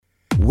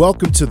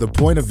Welcome to the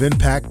Point of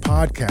Impact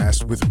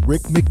podcast with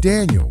Rick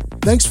McDaniel.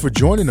 Thanks for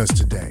joining us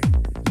today.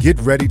 Get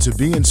ready to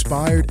be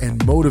inspired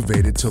and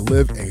motivated to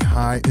live a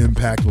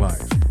high-impact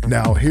life.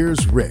 Now,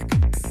 here's Rick.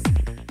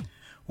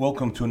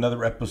 Welcome to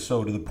another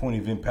episode of the Point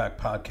of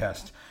Impact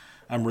podcast.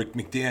 I'm Rick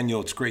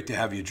McDaniel. It's great to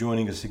have you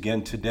joining us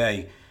again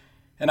today.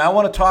 And I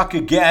want to talk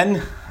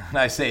again, and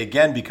I say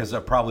again because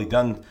I've probably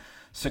done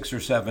 6 or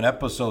 7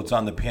 episodes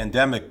on the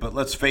pandemic, but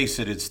let's face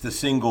it, it's the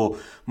single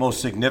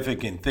most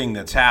significant thing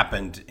that's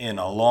happened in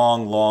a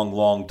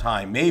long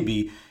time,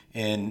 maybe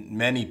in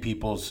many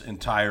people's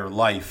entire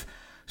life.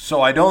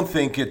 So I don't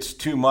think it's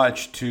too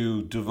much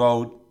to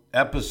devote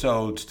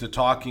episodes to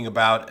talking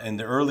about in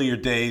the earlier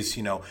days,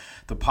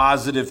 the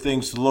positive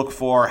things to look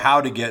for,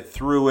 how to get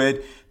through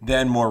it,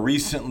 then more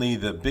recently,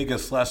 the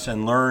biggest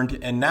lesson learned.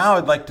 And now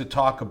I'd like to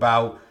talk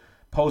about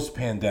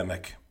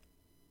post-pandemic.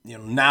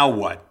 Now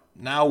what?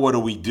 Now what do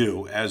we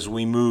do as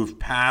we move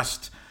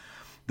past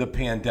the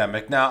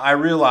pandemic? Now, I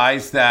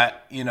realize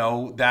that,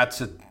 that's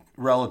a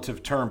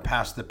relative term,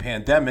 past the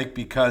pandemic,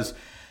 because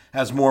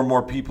as more and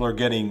more people are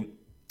getting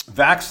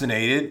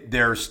vaccinated,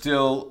 there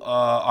still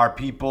are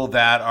people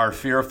that are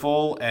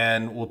fearful,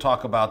 and we'll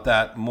talk about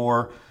that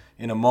more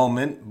in a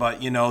moment.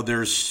 But,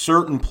 there's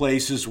certain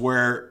places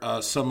where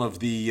some of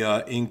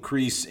the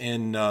increase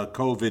in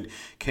COVID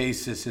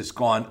cases has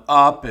gone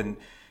up, and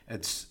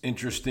it's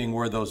interesting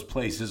where those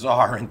places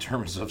are in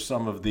terms of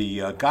some of the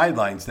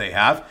guidelines they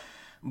have.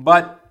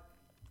 But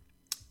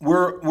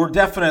we're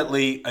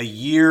definitely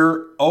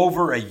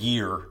over a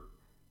year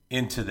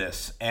into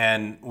this,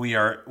 and we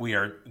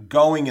are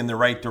going in the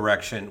right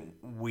direction.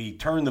 We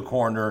turned the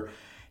corner,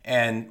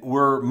 and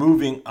we're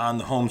moving on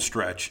the home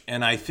stretch.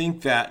 And I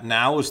think that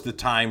now is the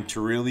time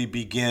to really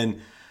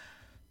begin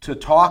to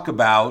talk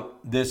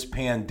about this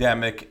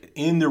pandemic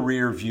in the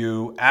rear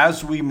view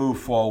as we move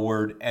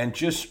forward and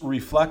just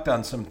reflect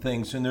on some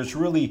things. And there's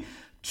really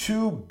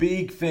 2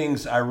 big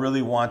things I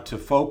really want to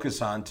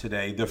focus on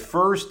today. The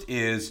first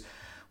is,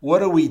 what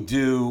do we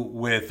do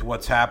with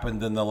what's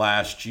happened in the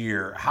last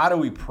year? How do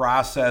we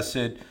process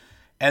it?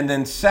 And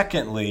then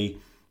secondly,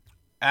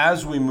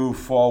 as we move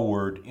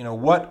forward,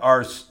 what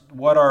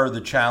are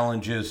the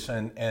challenges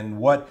and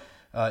what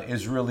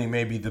is really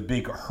maybe the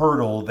big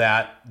hurdle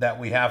that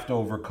we have to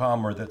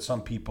overcome, or that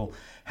some people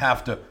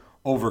have to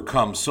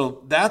overcome.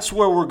 So that's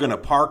where we're going to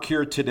park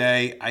here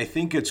today. I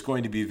think it's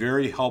going to be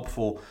very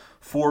helpful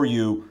for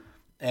you,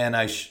 and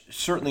I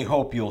certainly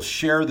hope you'll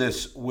share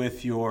this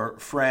with your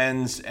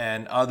friends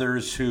and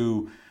others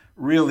who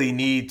really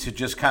need to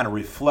just kind of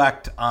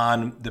reflect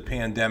on the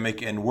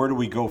pandemic and where do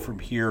we go from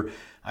here.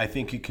 I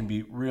think it can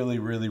be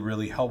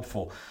really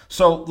helpful.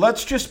 So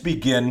let's just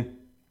begin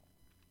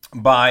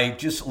by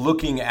just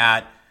looking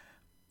at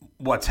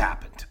what's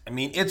happened. I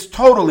mean, it's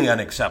totally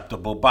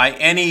unacceptable by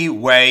any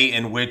way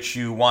in which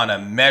you want to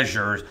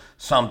measure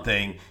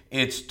something.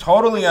 It's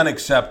totally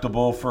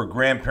unacceptable for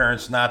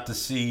grandparents not to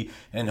see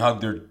and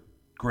hug their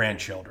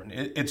grandchildren.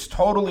 It's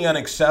totally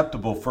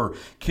unacceptable for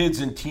kids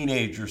and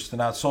teenagers to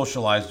not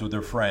socialize with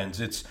their friends.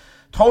 It's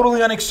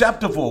totally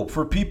unacceptable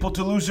for people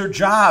to lose their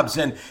jobs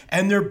and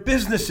their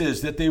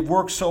businesses that they've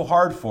worked so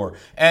hard for.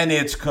 And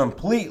it's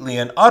completely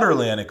and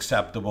utterly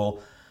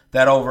unacceptable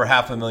that over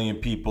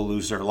 500,000 people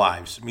lose their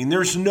lives. I mean,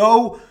 there's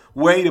no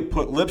way to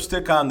put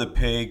lipstick on the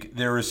pig.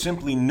 There is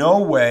simply no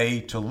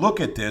way to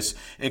look at this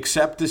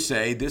except to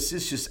say this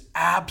is just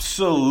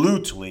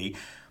absolutely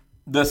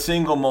the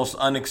single most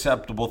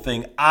unacceptable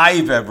thing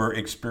I've ever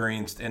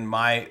experienced in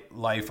my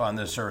life on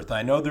this earth.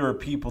 I know there are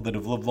people that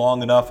have lived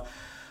long enough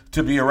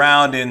to be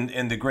around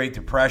in the Great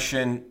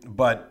Depression,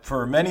 but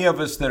for many of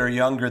us that are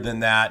younger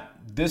than that,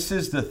 this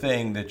is the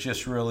thing that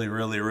just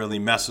really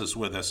messes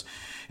with us.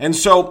 And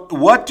so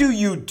what do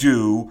you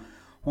do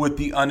with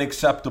the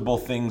unacceptable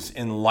things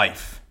in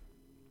life?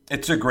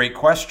 It's a great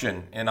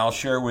question, and I'll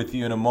share with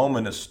you in a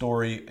moment a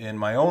story in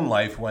my own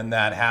life when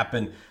that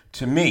happened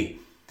to me.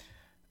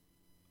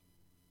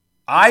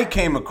 I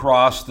came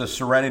across the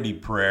Serenity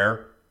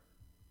Prayer,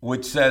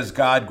 which says,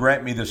 God,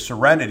 grant me the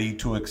serenity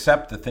to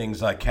accept the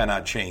things I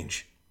cannot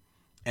change.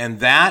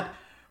 And that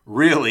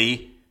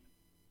really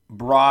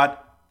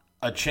brought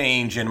a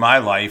change in my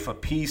life, a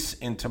peace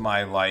into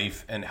my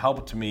life, and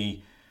helped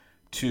me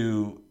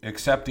to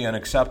accept the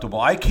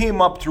unacceptable. I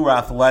came up through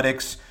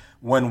athletics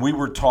when we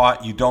were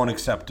taught you don't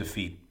accept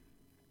defeat.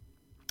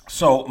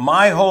 So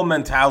my whole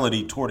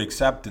mentality toward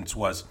acceptance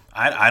was,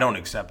 I don't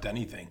accept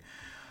anything.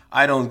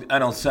 I don't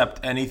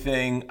accept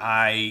anything.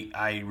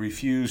 I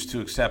refuse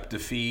to accept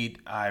defeat.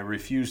 I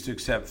refuse to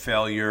accept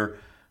failure.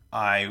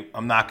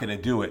 I'm not going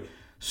to do it.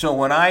 So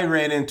when I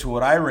ran into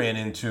what I ran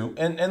into,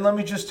 and let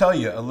me just tell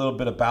you a little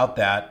bit about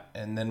that,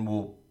 and then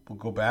we'll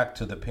go back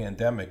to the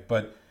pandemic.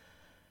 But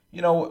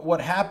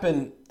what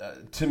happened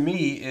to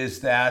me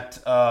is that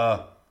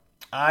I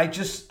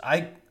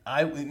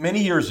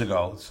many years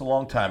ago, it's a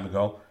long time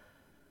ago,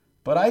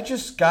 but I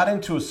just got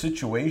into a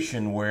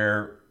situation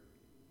where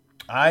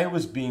I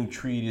was being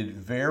treated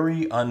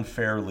very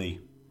unfairly,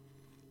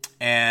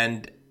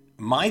 and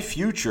my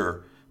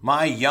future,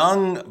 my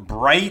young,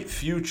 bright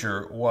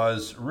future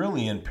was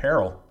really in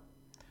peril.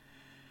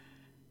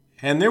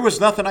 And there was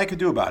nothing I could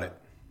do about it.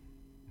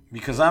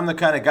 Because I'm the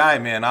kind of guy,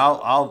 man,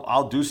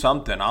 I'll do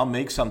something. I'll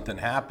make something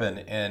happen.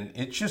 And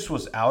it just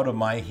was out of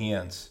my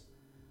hands.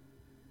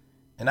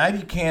 And I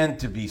began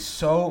to be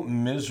so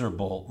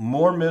miserable,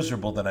 more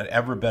miserable than I'd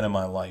ever been in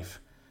my life.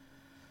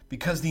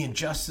 Because the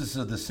injustice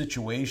of the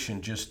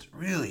situation just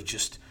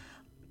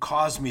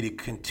caused me to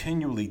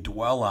continually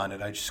dwell on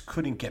it. I just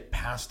couldn't get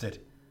past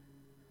it.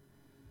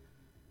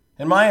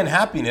 And my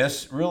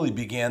unhappiness really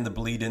began to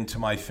bleed into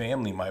my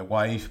family, my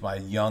wife, my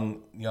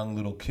young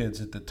little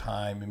kids at the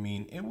time. I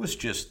mean, it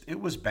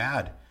was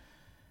bad.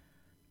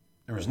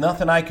 There was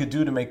nothing I could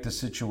do to make the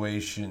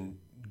situation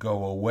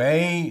go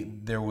away.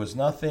 There was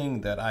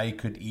nothing that I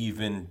could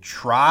even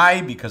try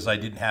because I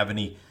didn't have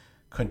any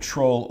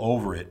control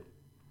over it.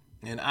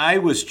 And I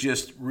was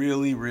just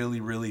really,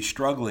 really, really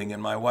struggling.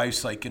 And my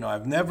wife's like,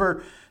 I've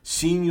never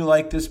seen you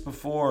like this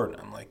before. And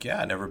I'm like,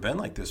 yeah, I've never been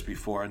like this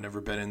before. I've never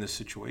been in this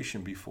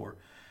situation before.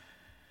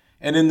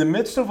 And in the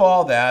midst of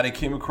all that, I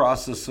came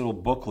across this little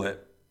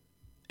booklet.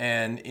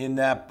 And in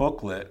that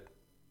booklet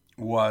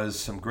was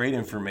some great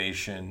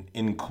information,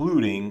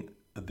 including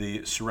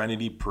the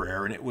Serenity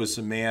Prayer. And it was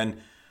a man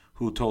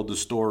who told the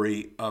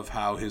story of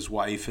how his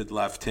wife had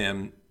left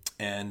him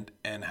and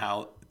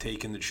how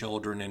taken the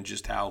children and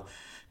just how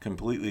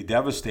completely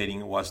devastating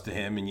it was to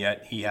him, and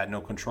yet he had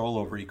no control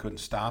over it. He couldn't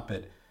stop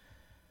it.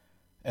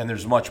 And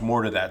there's much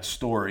more to that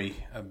story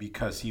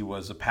because he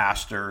was a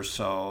pastor,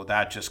 so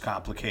that just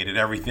complicated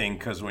everything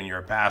because when you're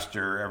a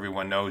pastor,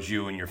 everyone knows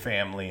you and your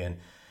family, and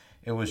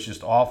it was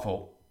just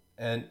awful.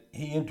 And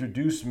he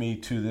introduced me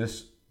to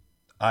this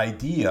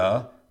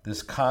idea,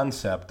 this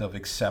concept of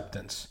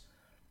acceptance.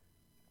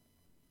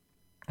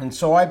 And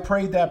so I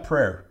prayed that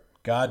prayer.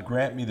 God,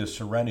 grant me the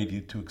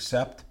serenity to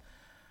accept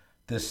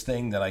this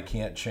thing that I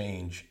can't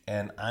change.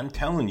 And I'm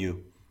telling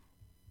you,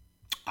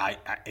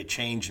 it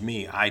changed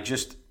me.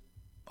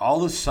 All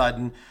of a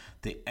sudden,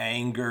 the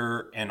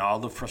anger and all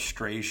the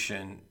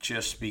frustration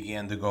just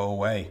began to go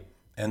away.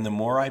 And the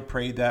more I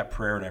prayed that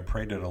prayer, and I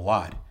prayed it a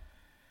lot,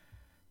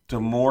 the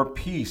more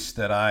peace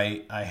that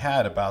I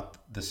had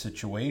about the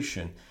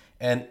situation.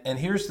 And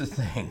here's the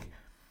thing.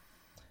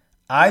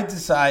 I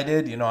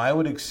decided, I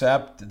would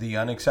accept the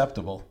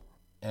unacceptable.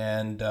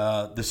 And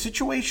the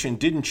situation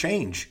didn't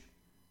change.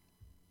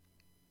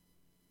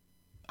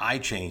 I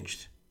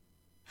changed.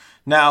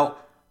 Now,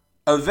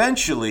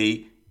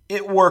 eventually,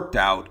 it worked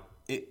out.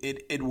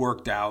 It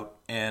worked out,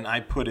 and I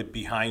put it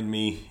behind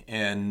me,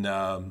 and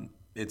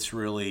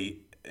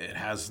it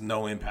has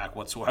no impact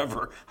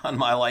whatsoever on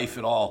my life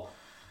at all.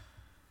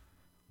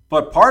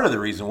 But part of the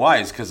reason why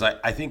is because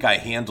I think I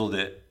handled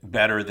it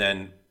better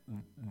than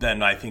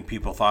I think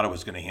people thought I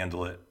was going to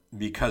handle it,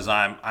 because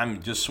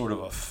I'm just sort of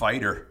a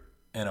fighter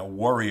and a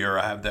warrior.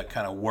 I have that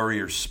kind of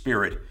warrior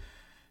spirit.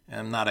 And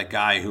I'm not a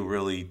guy who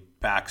really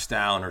backs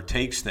down or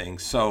takes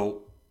things.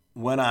 So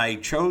when I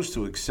chose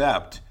to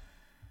accept,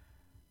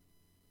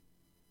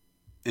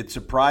 it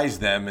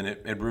surprised them, and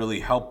it really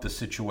helped the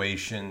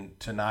situation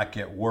to not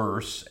get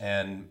worse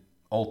and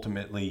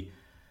ultimately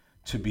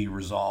to be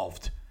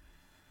resolved.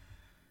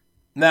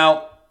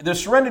 Now, the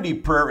Serenity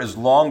Prayer is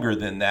longer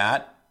than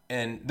that,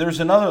 and there's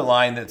another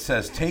line that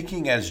says,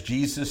 taking as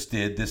Jesus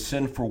did this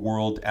sinful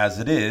world as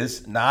it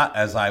is, not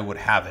as I would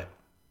have it.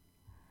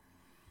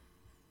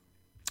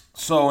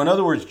 So, in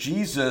other words,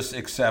 Jesus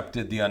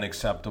accepted the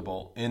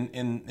unacceptable.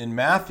 In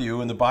Matthew,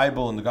 in the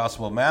Bible, in the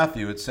Gospel of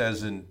Matthew, it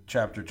says in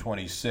chapter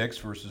 26,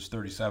 verses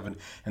 37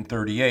 and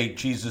 38,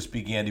 Jesus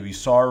began to be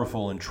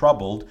sorrowful and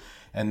troubled,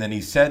 and then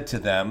he said to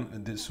them,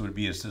 this would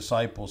be his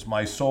disciples,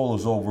 my soul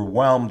is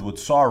overwhelmed with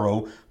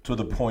sorrow to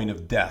the point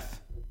of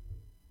death.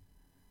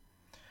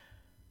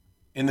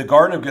 In the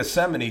Garden of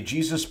Gethsemane,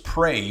 Jesus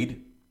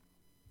prayed,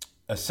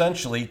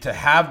 essentially, to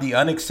have the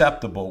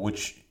unacceptable,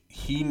 which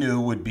he knew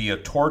would be a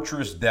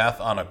torturous death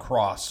on a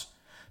cross.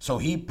 So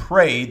he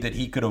prayed that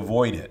he could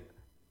avoid it.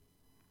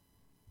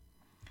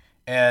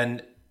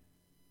 And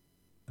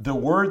the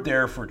word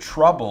there for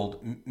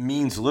troubled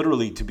means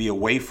literally to be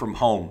away from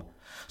home.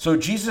 So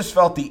Jesus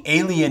felt the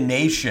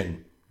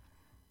alienation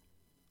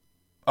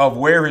of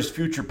where his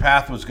future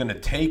path was going to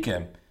take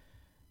him.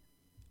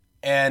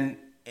 And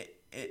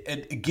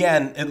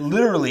it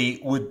literally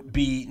would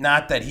be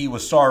not that he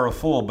was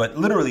sorrowful, but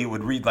literally it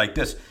would read like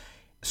this: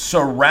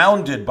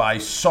 surrounded by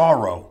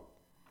sorrow.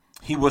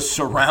 He was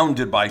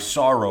surrounded by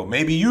sorrow.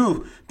 Maybe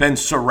you've been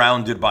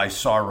surrounded by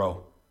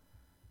sorrow.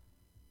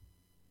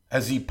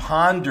 As he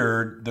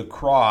pondered the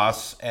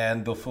cross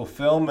and the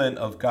fulfillment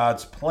of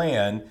God's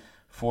plan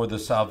for the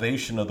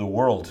salvation of the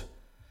world,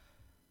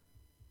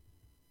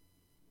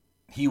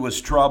 he was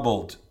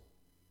troubled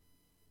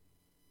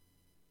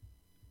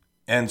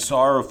and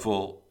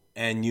sorrowful,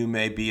 and you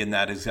may be in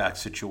that exact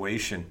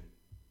situation.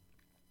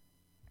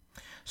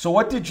 So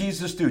what did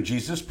Jesus do?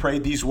 Jesus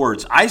prayed these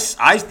words. I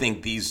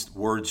think these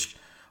words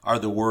are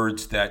the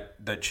words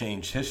that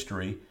changed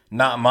history.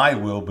 Not my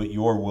will, but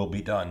your will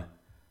be done.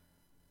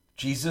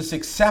 Jesus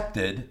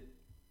accepted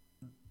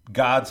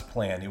God's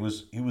plan. He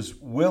was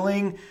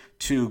willing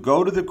to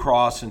go to the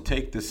cross and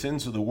take the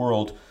sins of the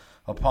world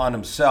upon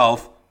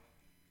himself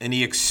And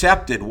he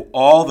accepted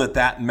all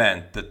that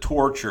meant, the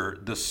torture,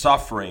 the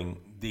suffering,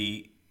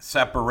 the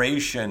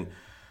separation,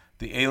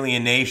 the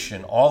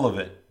alienation, all of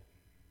it.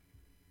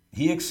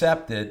 He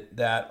accepted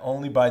that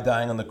only by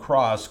dying on the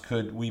cross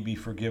could we be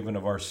forgiven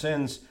of our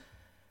sins.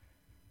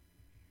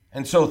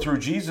 And so through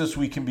Jesus,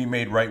 we can be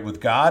made right with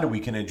God.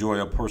 We can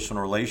enjoy a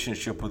personal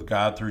relationship with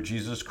God through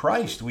Jesus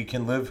Christ. We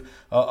can live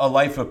a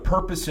life of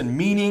purpose and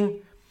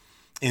meaning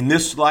in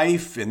this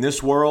life, in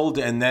this world,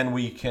 and then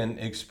we can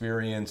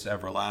experience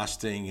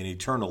everlasting and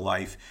eternal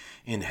life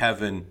in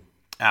heaven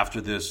after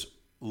this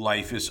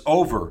life is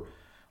over.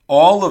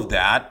 All of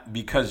that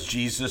because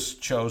Jesus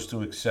chose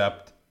to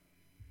accept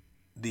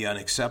the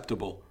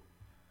unacceptable.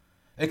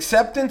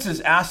 Acceptance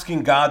is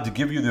asking God to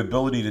give you the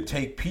ability to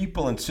take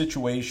people and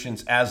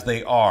situations as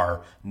they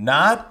are,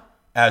 not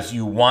as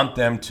you want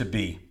them to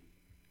be.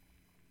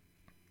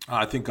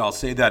 I think I'll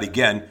say that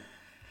again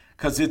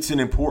because it's an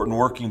important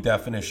working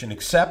definition.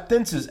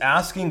 Acceptance is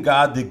asking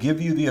God to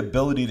give you the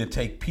ability to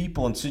take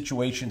people and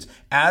situations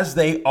as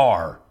they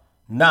are,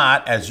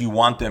 not as you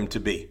want them to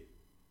be.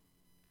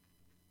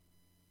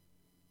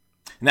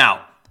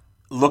 Now,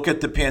 look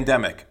at the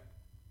pandemic.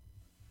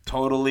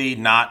 Totally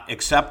not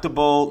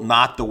acceptable,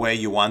 not the way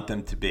you want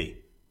them to be.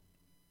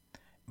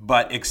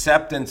 But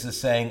acceptance is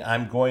saying,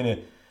 I'm going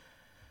to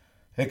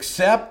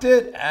accept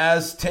it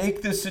as,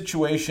 take this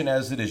situation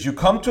as it is. You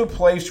come to a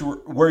place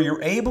where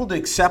you're able to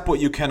accept what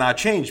you cannot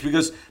change,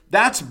 because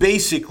that's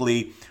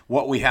basically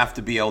what we have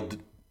to be able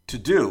to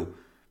do.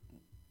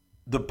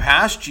 The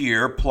past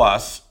year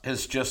plus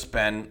has just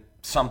been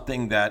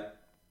something that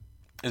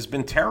has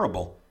been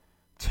terrible.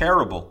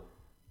 Terrible.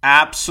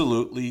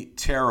 Absolutely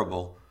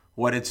terrible.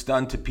 What it's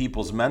done to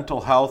people's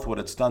mental health, what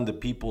it's done to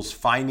people's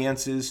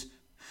finances,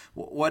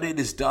 what it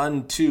has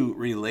done to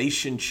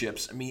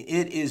relationships. I mean,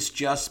 it has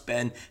just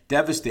been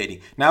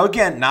devastating. Now,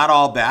 again, not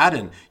all bad,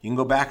 and you can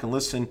go back and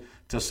listen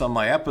to some of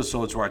my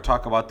episodes where I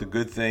talk about the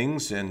good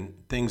things and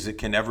things that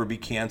can never be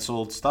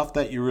canceled, stuff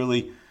that you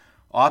really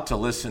ought to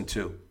listen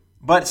to.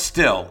 But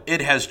still,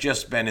 it has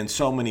just been in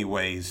so many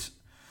ways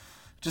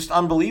just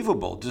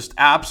unbelievable, just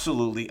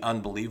absolutely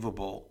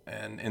unbelievable.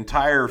 And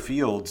entire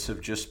fields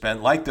have just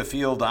been like the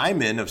field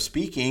I'm in of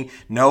speaking,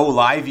 no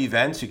live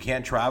events, you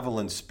can't travel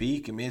and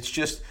speak. I mean, it's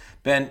just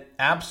been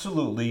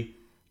absolutely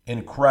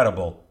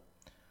incredible.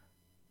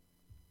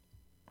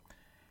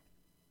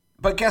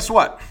 But guess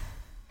what?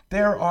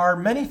 There are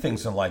many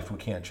things in life we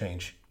can't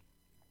change.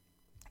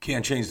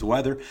 Can't change the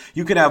weather.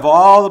 You can have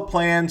all the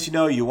plans,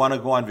 you want to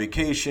go on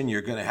vacation,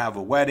 you're going to have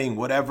a wedding,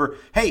 whatever.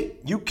 Hey,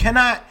 you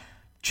cannot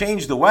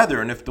change the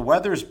weather. And if the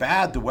weather's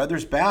bad, the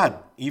weather's bad,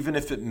 even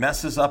if it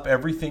messes up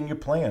everything you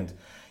planned.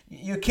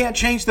 You can't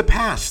change the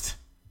past.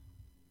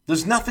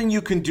 There's nothing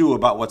you can do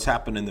about what's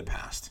happened in the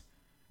past.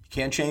 You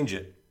can't change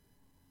it.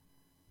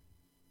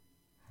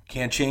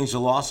 Can't change the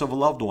loss of a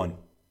loved one.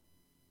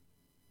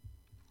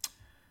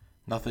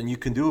 Nothing you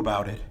can do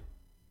about it.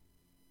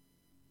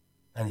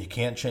 And you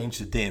can't change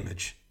the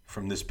damage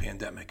from this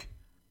pandemic.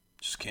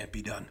 Just can't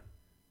be done.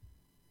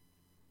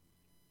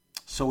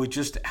 So we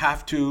just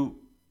have to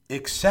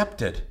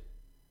accept it.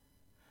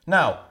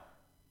 Now,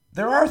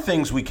 there are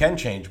things we can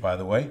change, by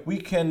the way. We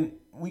can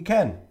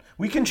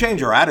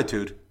change our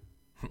attitude.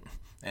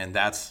 And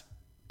that's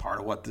part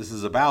of what this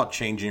is about,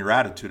 changing your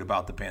attitude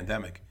about the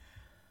pandemic.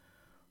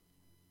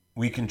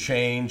 We can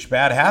change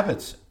bad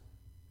habits.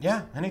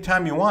 Yeah,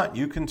 anytime you want.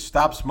 You can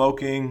stop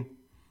smoking.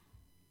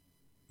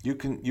 You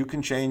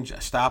can change,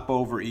 stop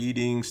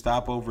overeating,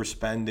 stop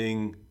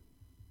overspending.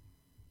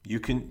 You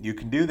can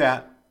do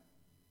that.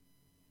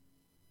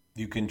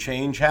 You can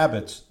change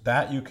habits.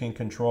 That you can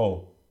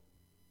control.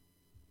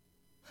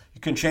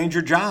 You can change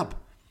your job.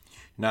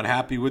 You're not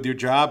happy with your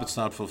job. It's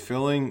not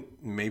fulfilling.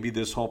 Maybe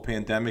this whole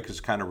pandemic has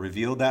kind of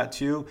revealed that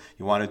to you.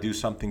 You want to do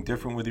something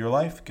different with your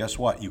life? Guess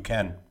what? You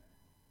can.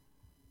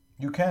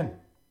 You can.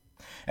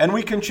 And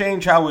we can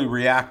change how we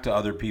react to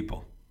other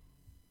people.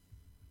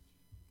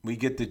 We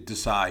get to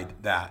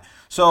decide that.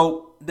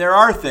 So there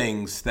are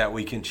things that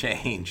we can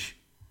change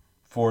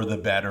for the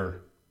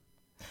better.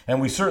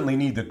 And we certainly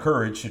need the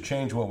courage to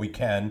change what we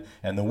can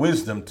and the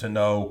wisdom to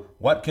know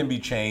what can be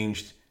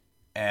changed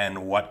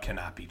and what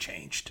cannot be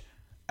changed.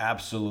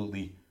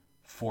 Absolutely,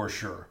 for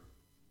sure.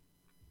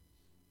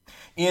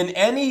 In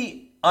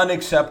any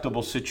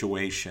unacceptable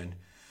situation,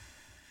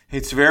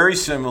 it's very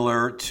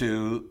similar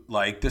to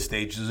like the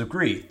stages of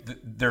grief.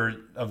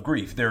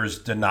 There's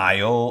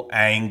denial,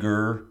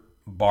 anger,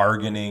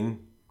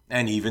 bargaining,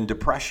 and even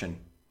depression.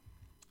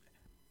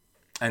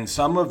 And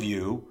some of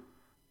you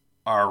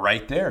are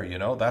right there,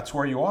 that's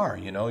where you are.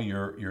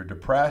 You're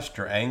depressed,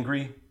 you're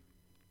angry.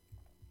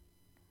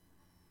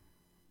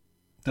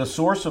 The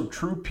source of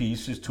true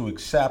peace is to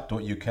accept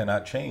what you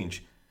cannot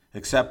change.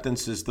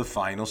 Acceptance is the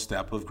final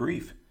step of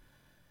grief.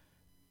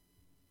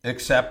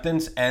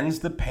 Acceptance ends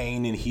the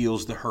pain and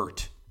heals the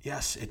hurt.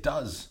 Yes, it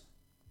does.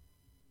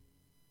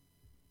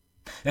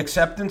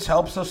 Acceptance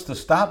helps us to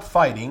stop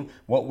fighting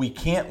what we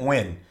can't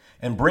win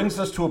and brings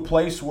us to a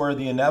place where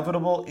the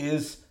inevitable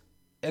is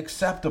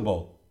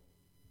acceptable.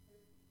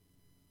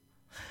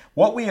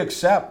 What we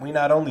accept, we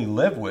not only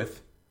live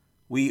with,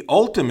 we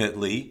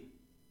ultimately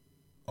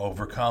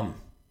overcome.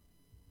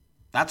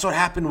 That's what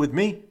happened with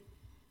me.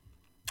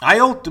 I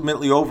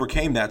ultimately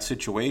overcame that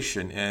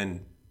situation,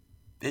 and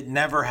it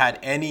never had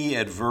any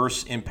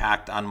adverse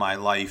impact on my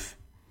life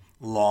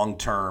long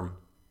term,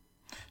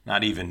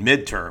 not even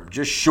midterm,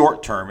 just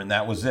short term, and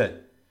that was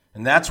it.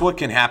 And that's what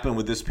can happen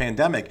with this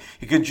pandemic.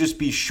 It can just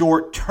be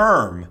short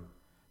term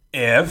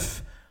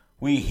if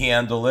we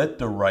handle it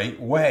the right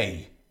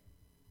way.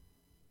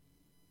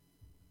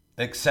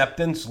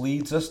 Acceptance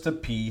leads us to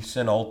peace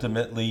and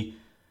ultimately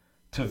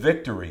to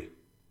victory.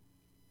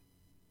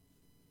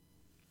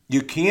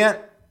 You can't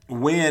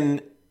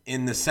win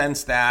in the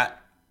sense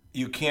that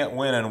you can't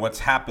win on what's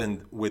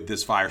happened with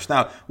this virus.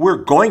 Now, we're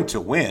going to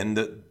win.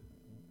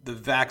 The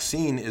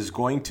vaccine is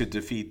going to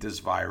defeat this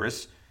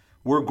virus.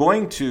 We're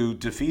going to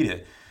defeat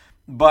it.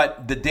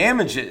 But the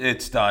damage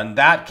it's done,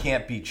 that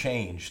can't be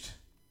changed.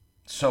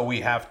 So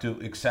we have to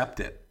accept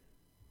it.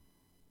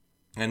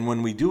 And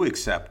when we do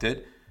accept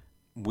it,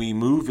 we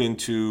move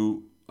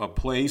into a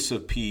place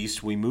of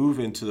peace. We move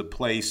into the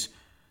place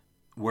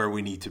where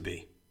we need to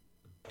be.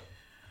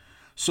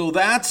 So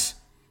that's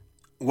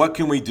what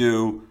can we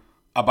do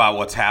about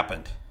what's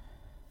happened.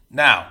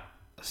 Now,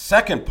 the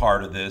second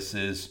part of this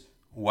is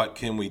what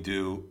can we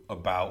do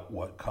about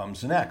what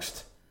comes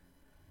next?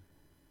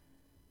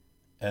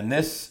 And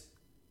this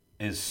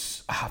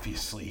is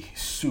obviously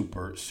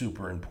super,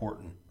 super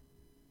important.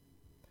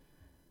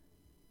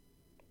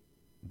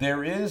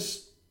 There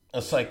is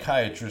a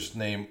psychiatrist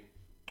named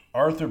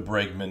Arthur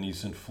Bregman.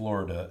 He's in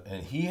Florida,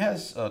 and he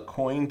has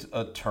coined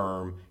a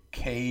term,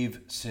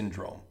 cave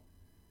syndrome.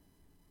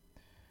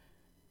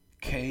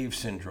 Cave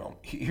syndrome.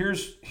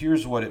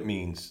 Here's what it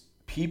means.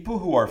 People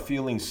who are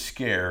feeling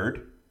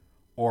scared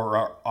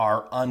or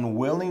are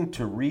unwilling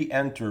to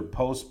re-enter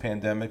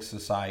post-pandemic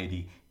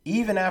society,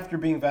 even after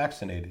being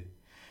vaccinated,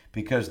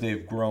 because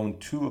they've grown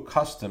too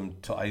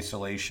accustomed to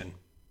isolation.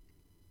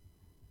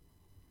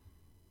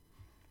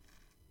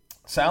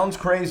 Sounds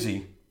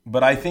crazy,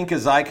 but I think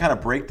as I kind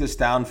of break this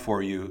down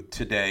for you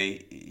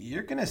today,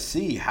 you're going to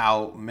see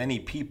how many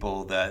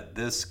people that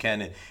this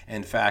can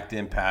in fact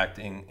impact,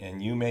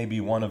 and you may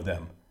be one of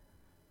them.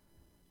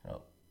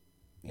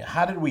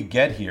 How did we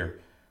get here?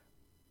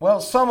 Well,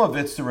 some of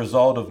it's the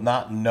result of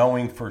not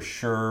knowing for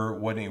sure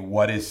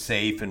what is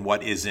safe and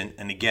what isn't.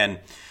 And again,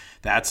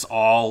 that's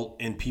all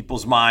in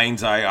people's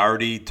minds. I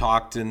already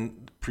talked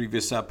in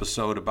previous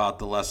episode about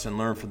the lesson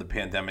learned from the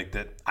pandemic,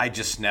 that I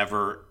just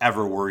never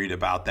ever worried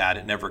about that.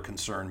 It never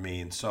concerned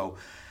me. And so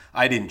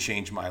I didn't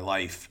change my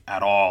life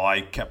at all. I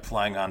kept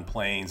flying on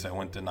planes. I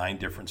went to 9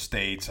 different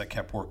states. I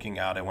kept working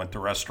out. I went to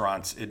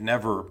restaurants.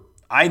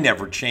 I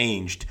never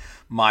changed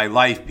my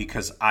life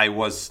because I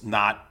was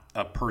not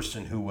a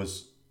person who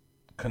was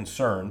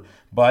concerned.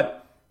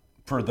 But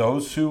for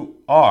those who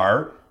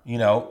are,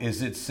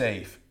 is it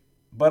safe?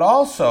 But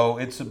also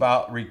it's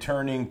about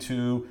returning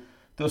to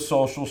the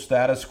social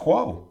status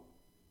quo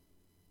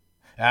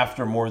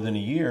after more than a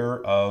year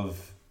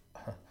of,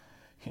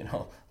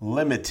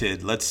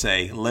 limited,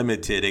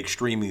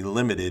 extremely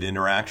limited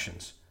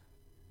interactions.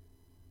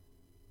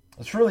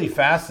 It's really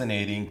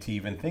fascinating to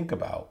even think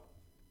about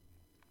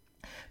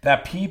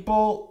that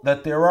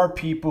there are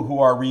people who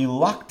are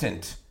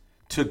reluctant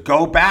to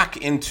go back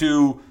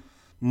into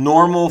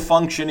normal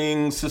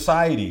functioning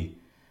society.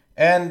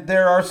 And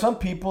there are some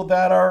people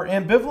that are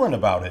ambivalent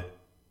about it.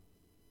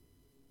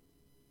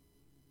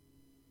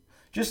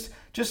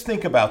 Just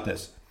think about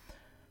this.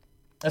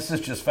 This is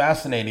just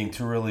fascinating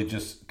to really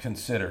just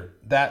consider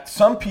that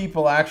some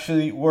people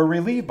actually were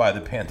relieved by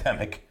the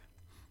pandemic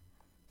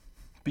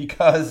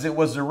because it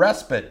was a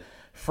respite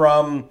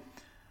from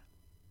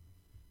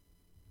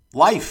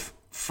life,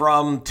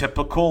 from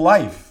typical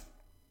life,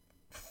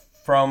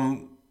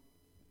 from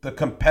the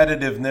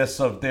competitiveness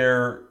of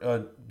their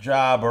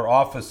job or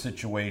office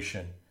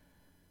situation.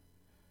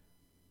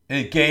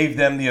 It gave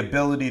them the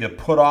ability to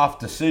put off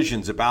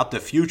decisions about the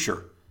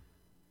future.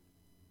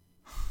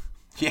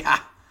 Yeah,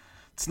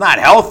 it's not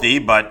healthy,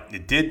 but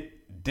it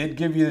did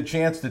give you the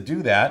chance to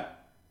do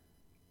that.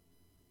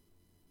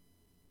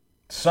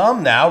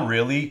 Some now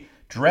really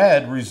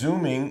dread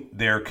resuming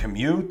their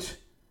commute,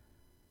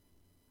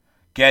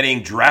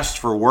 getting dressed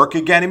for work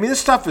again. I mean, this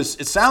stuff it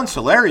sounds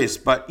hilarious,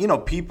 but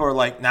people are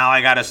like, now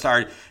I got to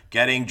start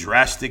getting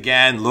dressed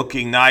again,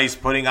 looking nice,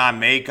 putting on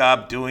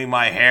makeup, doing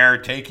my hair,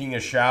 taking a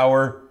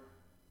shower.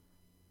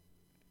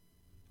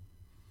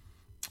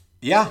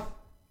 Yeah.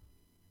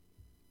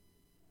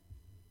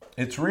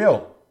 It's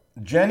real.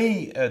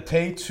 Jenny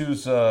Tates,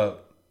 who's a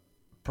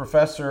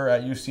professor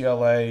at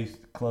UCLA,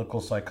 clinical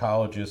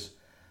psychologist,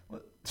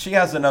 she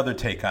has another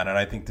take on it.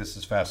 I think this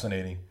is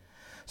fascinating.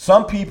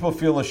 Some people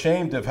feel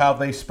ashamed of how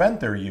they spent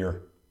their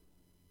year.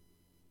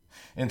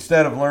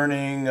 Instead of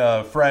learning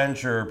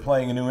French or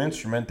playing a new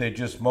instrument, they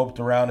just moped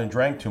around and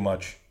drank too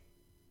much.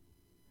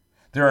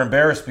 They're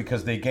embarrassed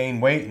because they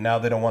gained weight and now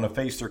they don't want to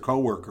face their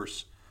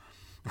coworkers.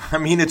 I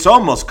mean, it's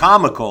almost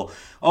comical,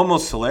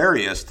 almost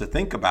hilarious to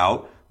think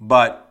about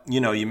But,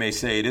 you may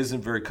say it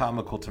isn't very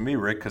comical to me,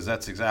 Rick, because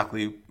that's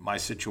exactly my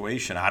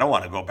situation. I don't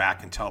want to go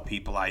back and tell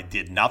people I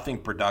did nothing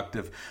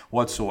productive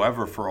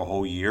whatsoever for a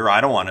whole year. I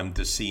don't want them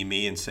to see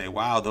me and say,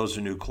 wow, those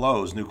are new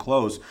clothes. New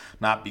clothes,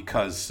 not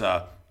because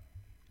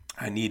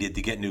I needed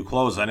to get new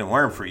clothes. I didn't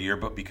wear them for a year,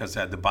 but because I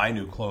had to buy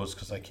new clothes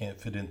because I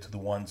can't fit into the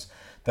ones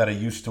that I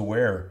used to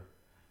wear.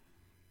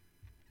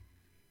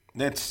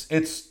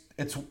 It's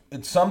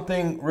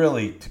something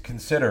really to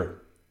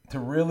consider, to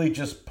really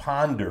just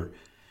ponder.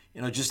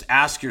 Just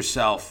ask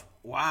yourself,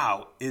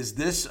 wow, is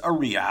this a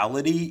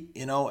reality?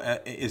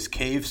 Is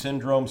cave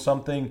syndrome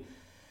something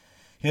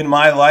in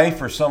my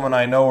life or someone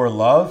I know or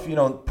love?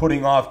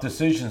 Putting off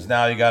decisions.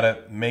 Now you got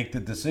to make the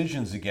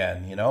decisions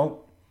again,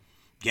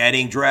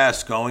 getting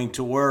dressed, going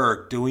to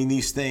work, doing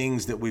these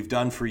things that we've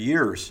done for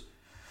years.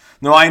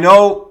 No, I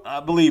know,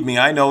 believe me,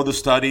 I know the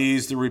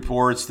studies, the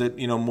reports that,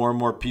 more and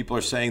more people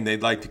are saying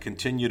they'd like to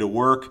continue to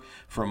work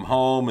from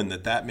home and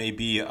that may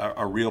be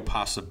a real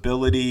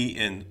possibility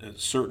in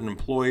certain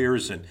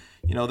employers. And,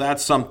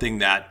 that's something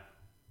that,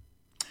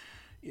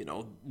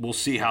 we'll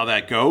see how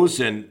that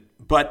goes.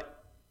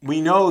 But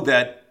we know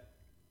that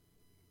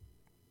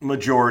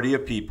majority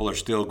of people are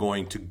still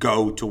going to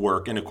go to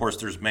work. And of course,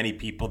 there's many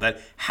people that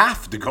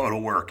have to go to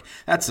work.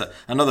 That's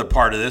another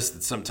part of this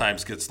that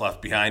sometimes gets left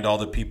behind. All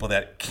the people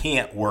that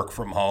can't work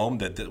from home,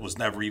 that was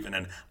never even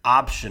an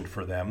option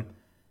for them.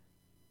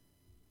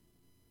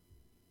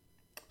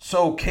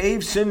 So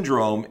cave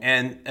syndrome,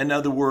 and in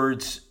other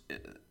words,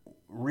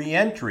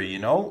 reentry,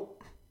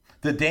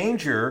 the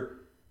danger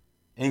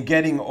in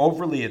getting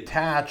overly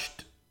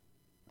attached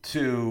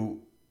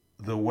to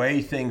the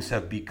way things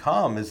have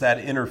become is that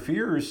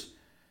interferes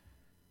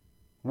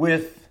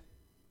with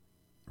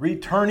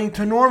returning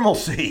to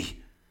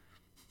normalcy.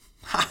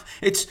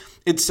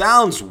 It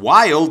sounds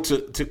wild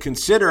to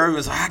consider.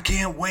 Everyone's like,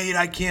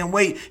 I can't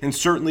wait. And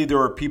certainly there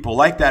are people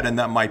like that, and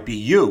that might be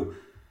you.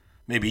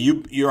 Maybe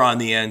you're on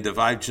the end of,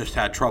 I've just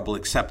had trouble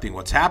accepting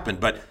what's happened.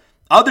 But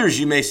others,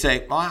 you may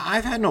say, well,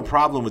 I've had no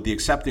problem with the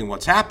accepting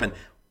what's happened.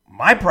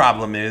 My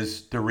problem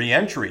is the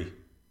reentry.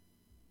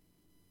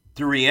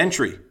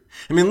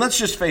 I mean, let's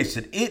just face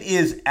it. It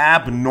is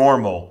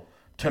abnormal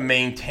to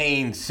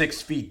maintain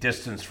 6 feet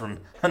distance from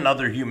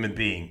another human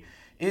being.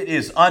 It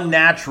is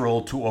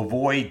unnatural to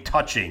avoid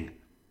touching.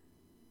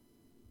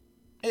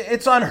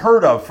 It's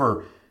unheard of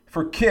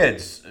for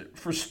kids,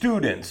 for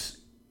students,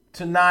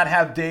 to not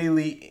have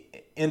daily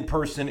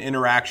in-person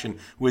interaction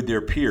with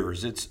their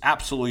peers. It's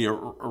absolutely a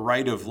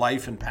rite of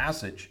life and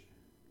passage.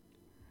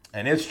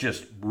 And it's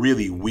just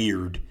really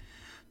weird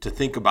to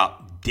think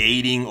about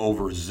dating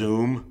over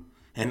Zoom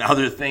and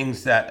other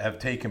things that have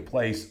taken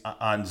place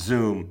on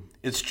Zoom.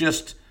 It's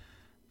just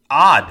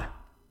odd.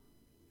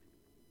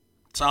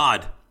 It's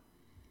odd.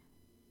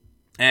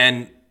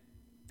 And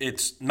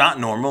it's not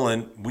normal,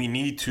 and we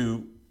need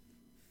to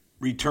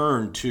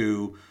return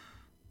to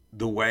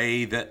the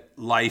way that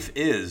life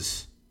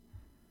is.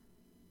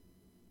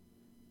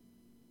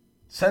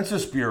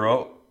 Census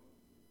Bureau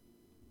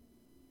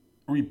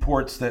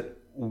reports that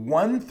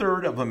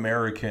 1/3 of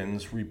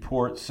Americans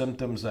report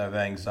symptoms of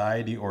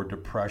anxiety or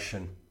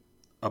depression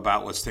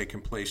about what's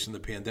taking place in the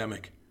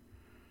pandemic.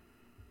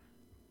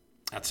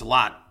 That's a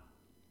lot.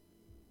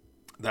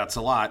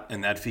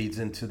 And that feeds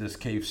into this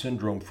cave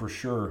syndrome for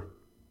sure.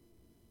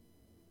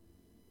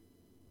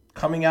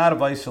 Coming out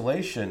of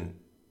isolation,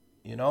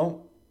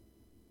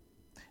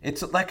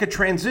 it's like a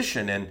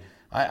transition. And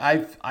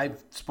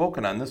I've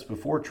spoken on this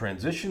before.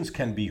 Transitions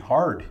can be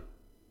hard.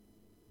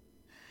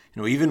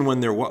 Even when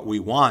they're what we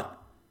want.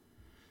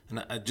 And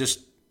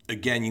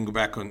again, you can go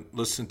back and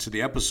listen to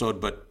the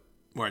episode, but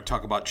where I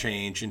talk about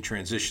change and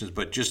transitions,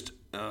 but just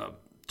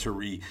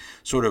to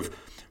sort of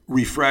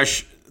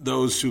refresh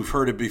those who've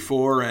heard it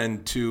before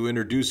and to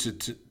introduce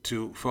it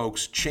to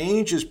folks.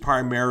 Change is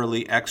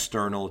primarily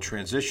external.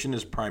 Transition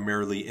is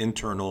primarily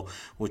internal,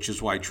 which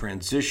is why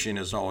transition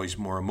is always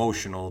more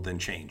emotional than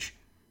change.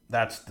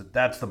 That's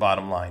the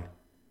bottom line.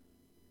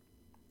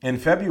 In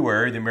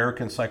February, the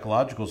American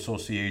Psychological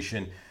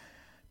Association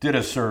did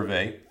a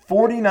survey.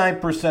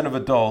 49% of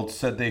adults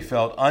said they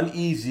felt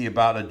uneasy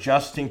about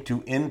adjusting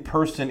to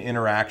in-person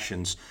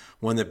interactions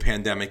when the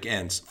pandemic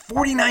ends.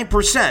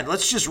 49%.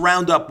 Let's just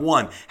round up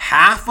one.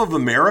 Half of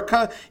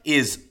America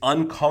is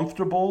uneasy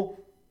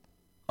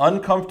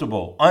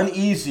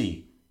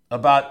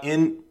about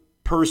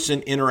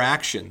in-person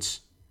interactions.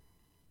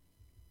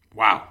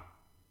 Wow.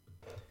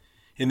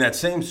 In that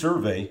same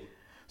survey,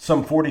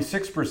 some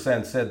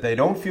 46% said they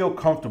don't feel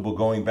comfortable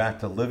going back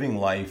to living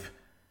life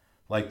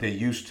like they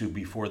used to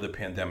before the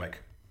pandemic.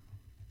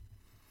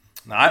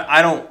 Now,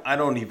 I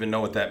don't even know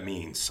what that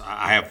means.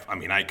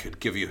 I could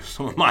give you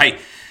some of my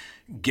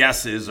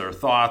guesses or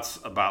thoughts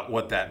about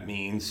what that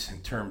means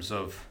in terms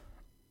of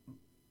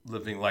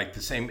living like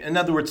the same. In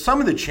other words, some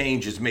of the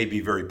changes may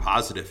be very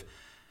positive.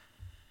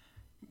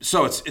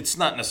 So it's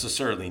not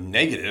necessarily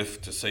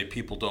negative to say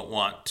people don't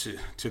want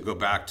to go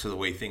back to the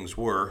way things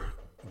were,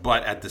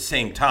 but at the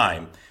same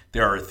time,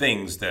 there are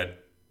things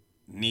that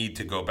need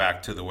to go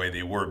back to the way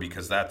they were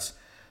because that's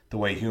the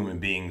way human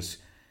beings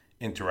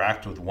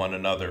interact with one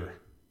another.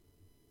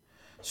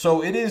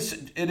 So it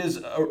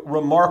is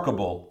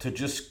remarkable to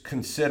just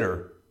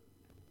consider.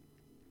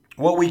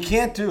 What we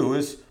can't do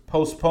is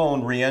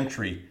postpone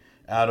reentry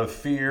out of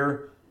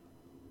fear.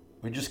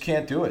 We just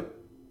can't do it.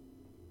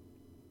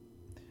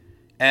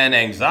 And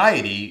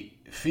anxiety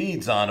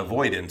feeds on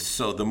avoidance.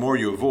 So the more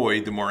you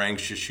avoid, the more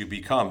anxious you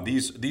become.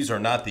 These are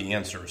not the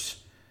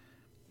answers.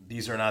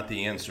 These are not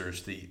the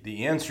answers.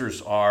 The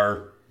answers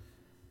are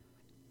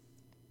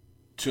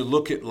to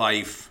look at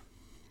life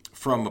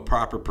from a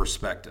proper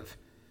perspective.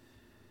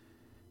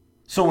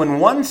 So in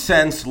one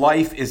sense,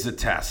 life is a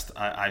test.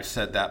 I've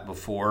said that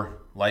before.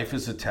 Life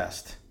is a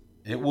test.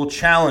 It will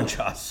challenge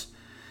us.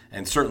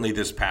 And certainly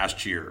this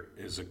past year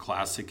is a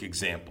classic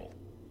example.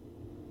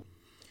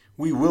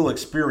 We will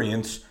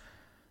experience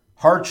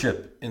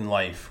hardship in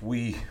life.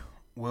 We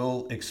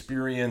will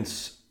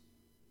experience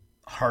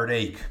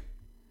heartache.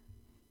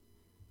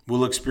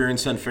 We'll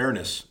experience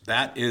unfairness.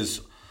 That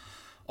is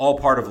all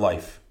part of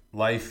life.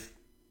 Life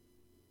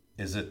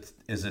is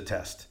a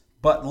test.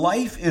 But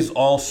life is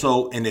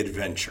also an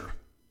adventure.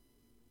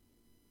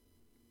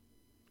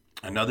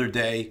 Another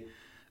day,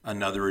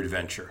 another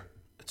adventure.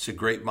 It's a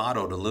great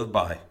motto to live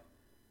by.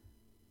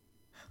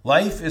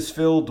 Life is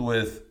filled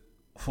with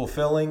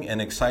fulfilling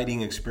and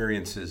exciting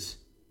experiences.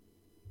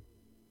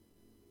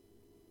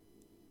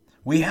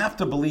 We have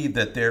to believe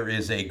that there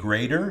is a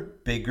greater,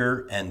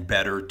 bigger, and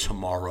better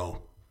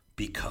tomorrow,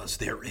 because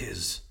there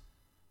is.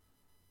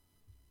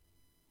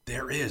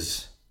 There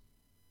is.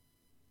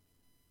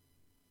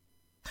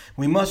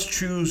 We must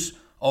choose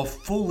a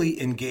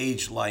fully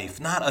engaged life,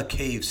 not a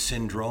cave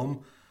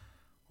syndrome.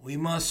 We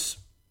must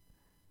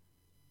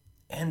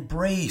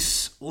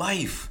embrace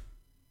life.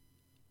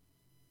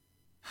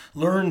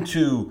 Learn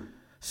to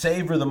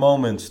savor the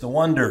moments, the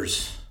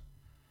wonders,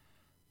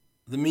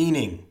 the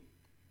meaning.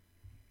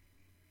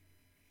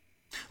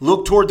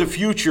 Look toward the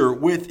future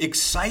with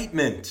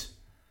excitement,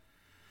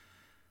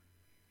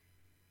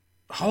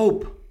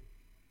 hope.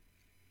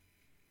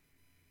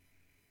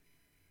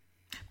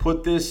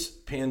 Put this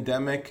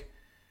pandemic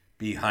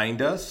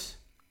behind us,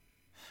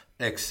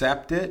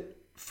 accept it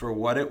for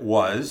what it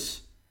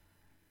was,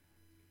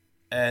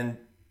 and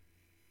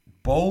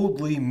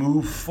boldly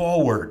move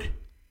forward.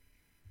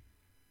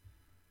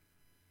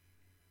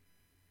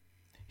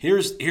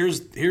 Here's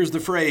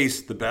the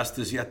phrase, the best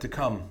is yet to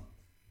come.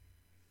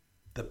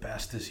 The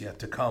best is yet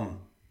to come.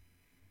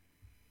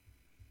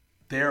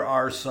 There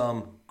are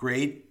some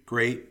great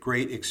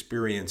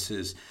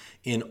experiences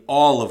in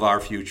all of our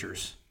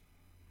futures.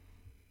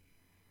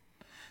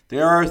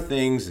 There are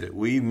things that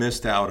we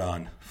missed out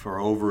on for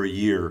over a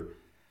year.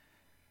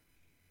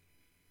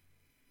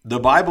 The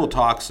Bible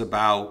talks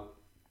about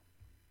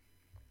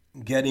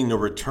getting a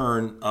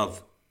return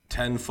of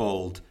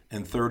 10-fold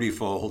and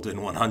 30-fold and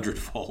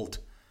 100-fold.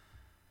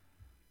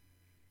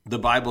 The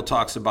Bible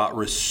talks about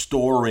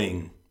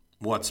restoring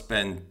what's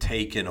been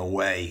taken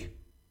away.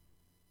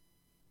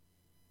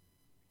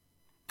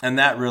 And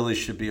that really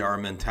should be our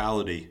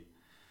mentality.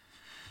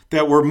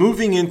 That we're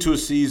moving into a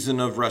season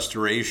of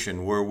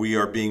restoration where we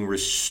are being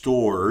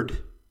restored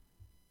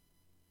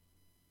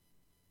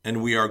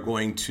and we are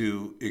going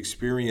to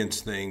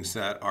experience things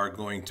that are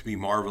going to be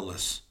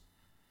marvelous.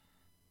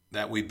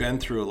 That we've been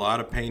through a lot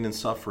of pain and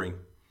suffering,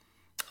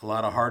 a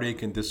lot of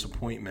heartache and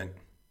disappointment.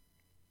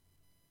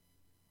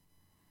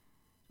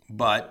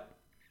 But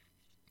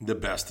the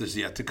best is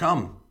yet to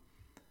come.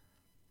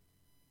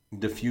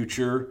 The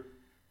future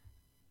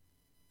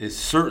is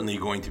certainly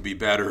going to be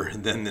better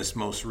than this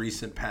most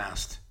recent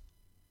past.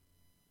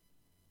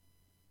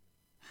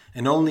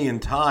 And only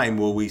in time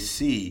will we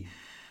see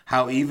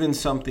how even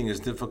something as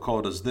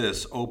difficult as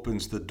this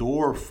opens the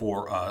door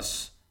for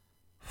us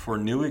for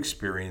new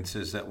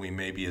experiences that we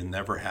maybe have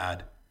never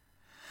had,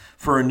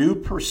 for a new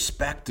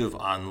perspective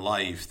on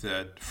life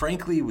that,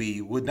 frankly,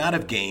 we would not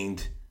have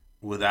gained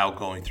without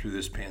going through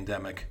this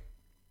pandemic.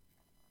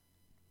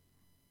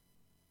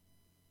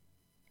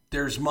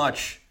 There's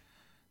much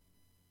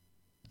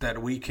that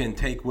we can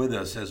take with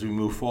us as we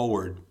move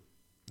forward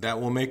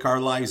that will make our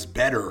lives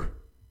better.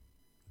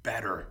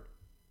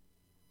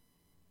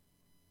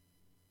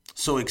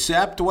 So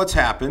accept what's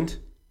happened.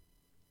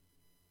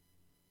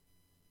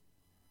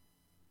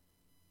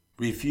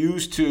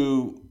 Refuse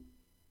to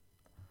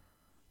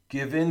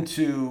give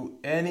into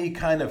any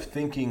kind of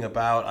thinking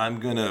about, I'm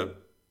going to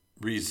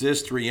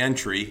resist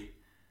reentry,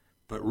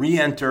 but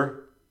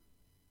re-enter.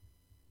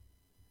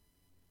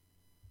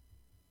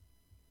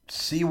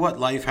 See what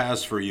life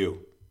has for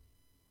you.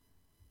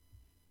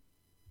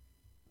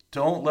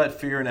 Don't let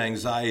fear and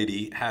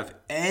anxiety have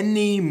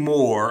any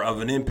more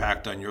of an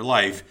impact on your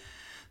life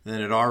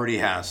than it already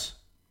has.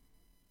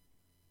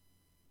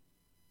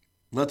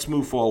 Let's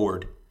move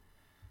forward.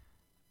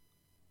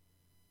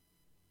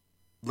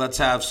 Let's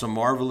have some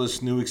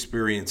marvelous new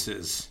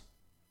experiences.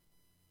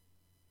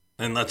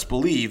 And let's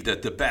believe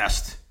that the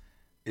best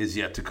is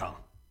yet to come.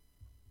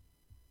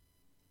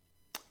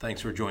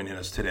 Thanks for joining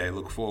us today. I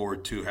look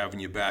forward to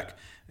having you back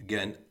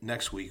again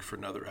next week for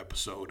another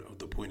episode of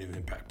the Point of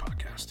Impact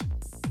podcast.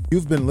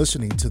 You've been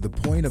listening to the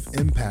Point of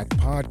Impact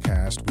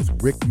podcast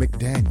with Rick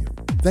McDaniel.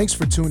 Thanks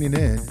for tuning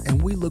in,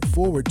 and we look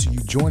forward to you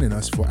joining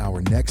us for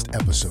our next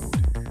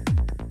episode.